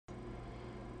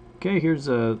Okay, here's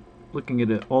looking at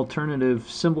an alternative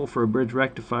symbol for a bridge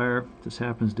rectifier. This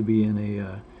happens to be in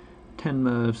a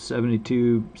Tenma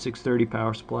 72 630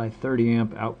 power supply, 30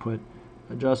 amp output,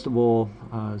 adjustable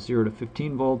 0 to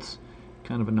 15 volts,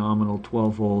 kind of a nominal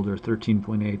 12 volt or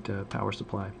 13.8 power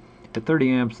supply. At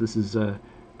 30 amps, this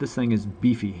thing is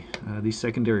beefy. These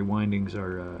secondary windings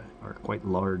are quite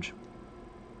large.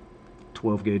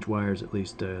 12 gauge wires, at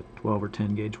least 12 or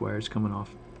 10 gauge wires coming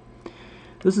off.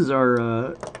 This is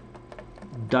our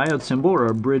diode symbol, or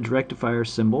a bridge rectifier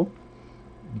symbol.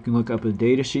 You can look up a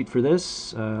data sheet for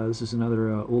this. This is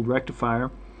another old rectifier,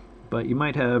 but you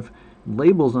might have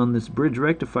labels on this bridge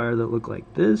rectifier that look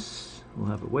like this. We'll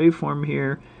have a waveform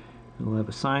here, it'll have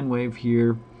a sine wave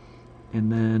here,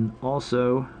 and then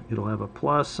also it'll have a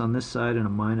plus on this side and a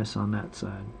minus on that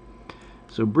side.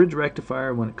 So bridge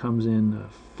rectifier, when it comes in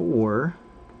four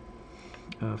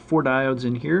diodes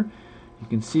in here, you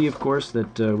can see, of course,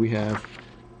 that we have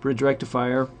bridge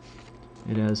rectifier.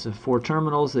 It has 4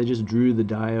 terminals. They just drew the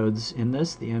diodes in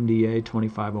this. The MDA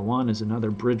 2501 is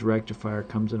another bridge rectifier,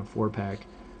 comes in a 4-pack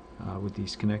with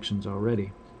these connections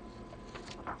already.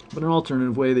 But an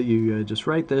alternative way that you just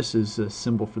write this is a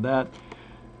symbol for that.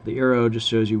 The arrow just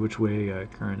shows you which way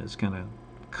current is kind of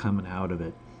coming out of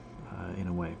it in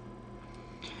a way.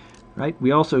 Right?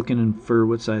 We also can infer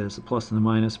what side is the plus and the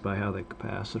minus by how the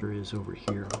capacitor is over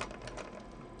here.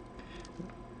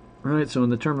 Alright, so in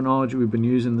the terminology we've been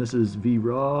using, this is V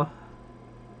raw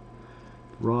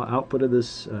output of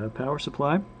this power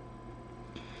supply.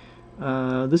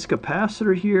 This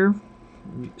capacitor here,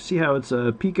 see how it's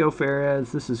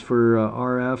picofarads. This is for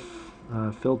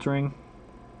RF filtering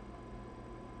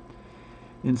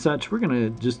and such. We're going to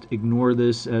just ignore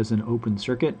this as an open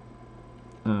circuit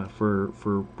for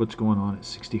what's going on at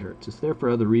 60 hertz. It's there for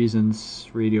other reasons,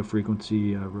 radio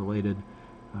frequency related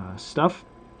stuff.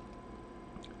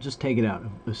 Just take it out.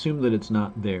 Assume that it's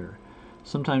not there.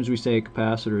 Sometimes we say a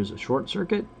capacitor is a short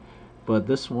circuit, but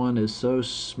this one is so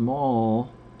small,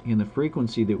 and the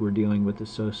frequency that we're dealing with is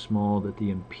so small that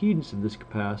the impedance of this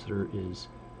capacitor is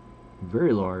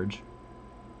very large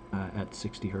at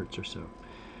 60 hertz or so.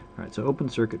 Alright, so open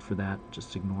circuit for that,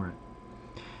 just ignore it.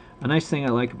 A nice thing I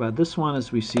like about this one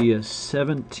is we see a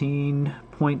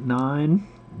 17.9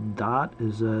 dot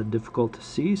is difficult to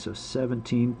see, so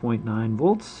 17.9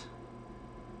 volts.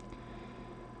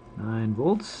 9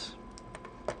 volts.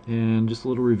 And just a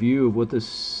little review of what this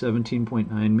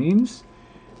 17.9 means.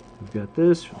 We've got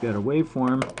this, we've got a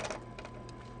waveform.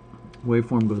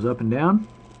 Waveform goes up and down.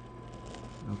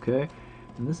 Okay,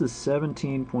 and this is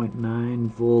 17.9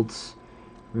 volts.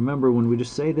 Remember, when we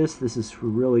just say this is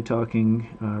really talking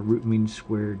root mean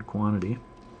squared quantity.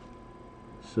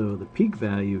 So the peak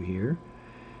value here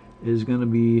is going to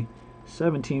be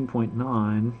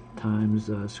 17.9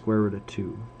 times square root of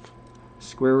 2.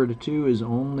 Square root of 2 is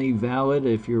only valid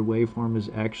if your waveform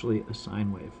is actually a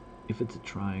sine wave. If it's a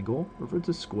triangle, or if it's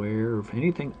a square, or if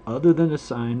anything other than a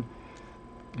sine,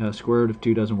 square root of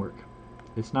 2 doesn't work.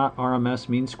 It's not RMS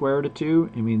means square root of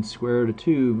 2, it means square root of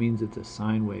 2 means it's a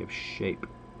sine wave shape.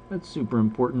 That's super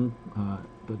important,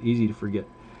 but easy to forget,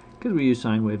 because we use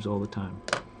sine waves all the time.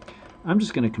 I'm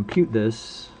just going to compute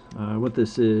this, what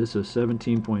this is, so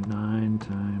 17.9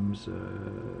 times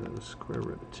square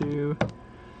root of 2.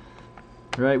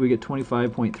 Right, we get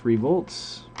 25.3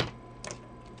 volts.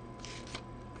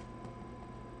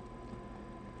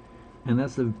 And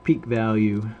that's the peak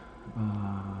value,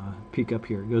 peak up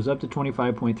here. It goes up to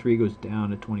 25.3, goes down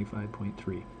to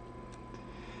 25.3.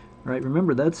 Right,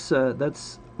 remember that's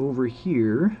over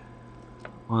here.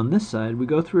 On this side, we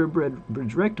go through a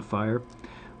bridge rectifier.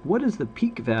 What is the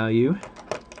peak value?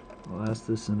 I'll ask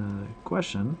this in a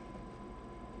question.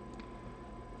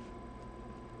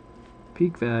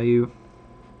 Peak value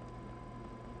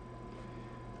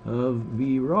of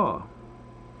V raw.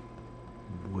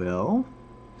 Well,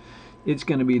 it's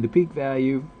going to be the peak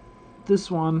value,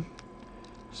 this one.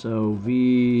 So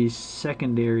V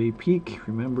secondary peak,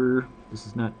 remember this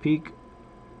is not peak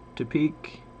to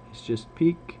peak, it's just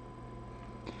peak,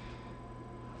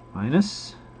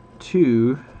 minus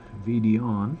 2 VD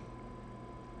on,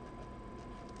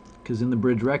 because in the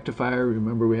bridge rectifier,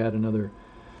 remember we had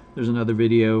there's another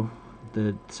video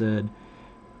that said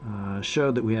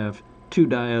showed that we have 2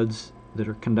 diodes that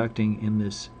are conducting in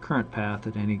this current path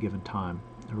at any given time.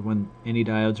 Or when any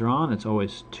diodes are on, it's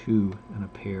always 2 in a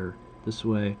pair, this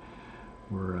way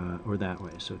or that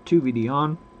way. So 2 VD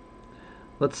on.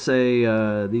 Let's say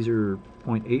these are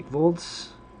 0.8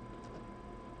 volts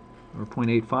or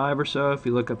 0.85 or so. If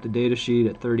you look up the data sheet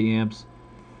at 30 amps,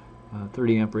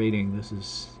 30 amp rating, this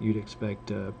is, you'd expect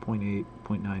 0.8,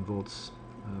 0.9 volts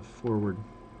forward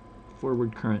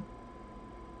current.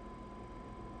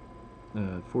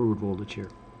 forward voltage here.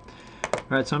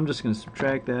 Alright, so I'm just going to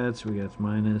subtract that. So we got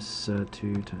minus 2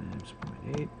 times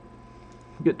 0.8.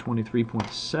 We get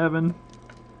 23.7.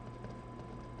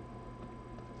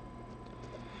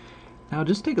 Now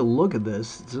just take a look at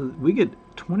this. So we get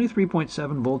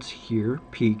 23.7 volts here,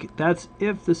 peak. That's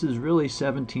if this is really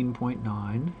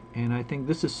 17.9. And I think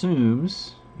this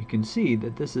assumes, you can see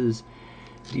that this is,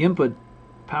 the input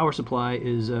power supply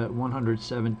is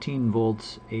 117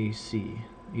 volts AC.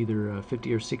 Either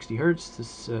 50 or 60 hertz.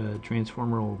 This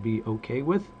transformer will be okay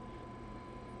with.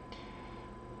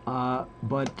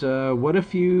 But what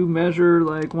if you measure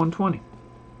like 120?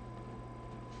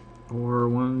 Or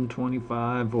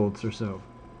 125 volts or so?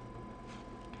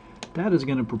 That is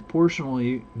going to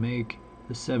proportionally make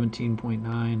the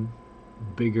 17.9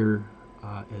 bigger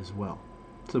as well.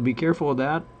 So be careful of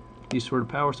that. These sort of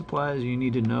power supplies, you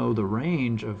need to know the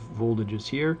range of voltages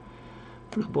here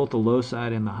for both the low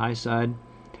side and the high side.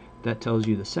 That tells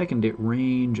you the secondary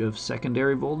range of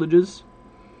secondary voltages,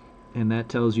 and that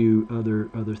tells you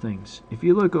other things. If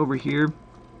you look over here,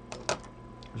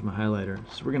 here's my highlighter.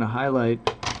 So we're going to highlight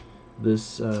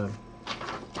this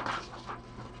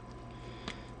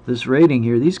this rating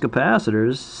here. These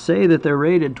capacitors say that they're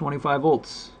rated 25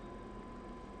 volts.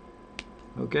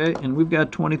 Okay, and we've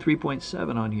got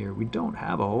 23.7 on here. We don't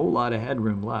have a whole lot of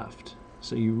headroom left,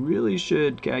 so you really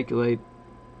should calculate.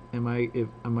 Am I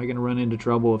going to run into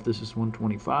trouble if this is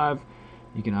 125?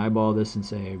 You can eyeball this and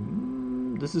say,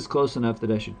 this is close enough that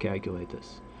I should calculate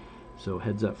this. So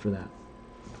heads up for that.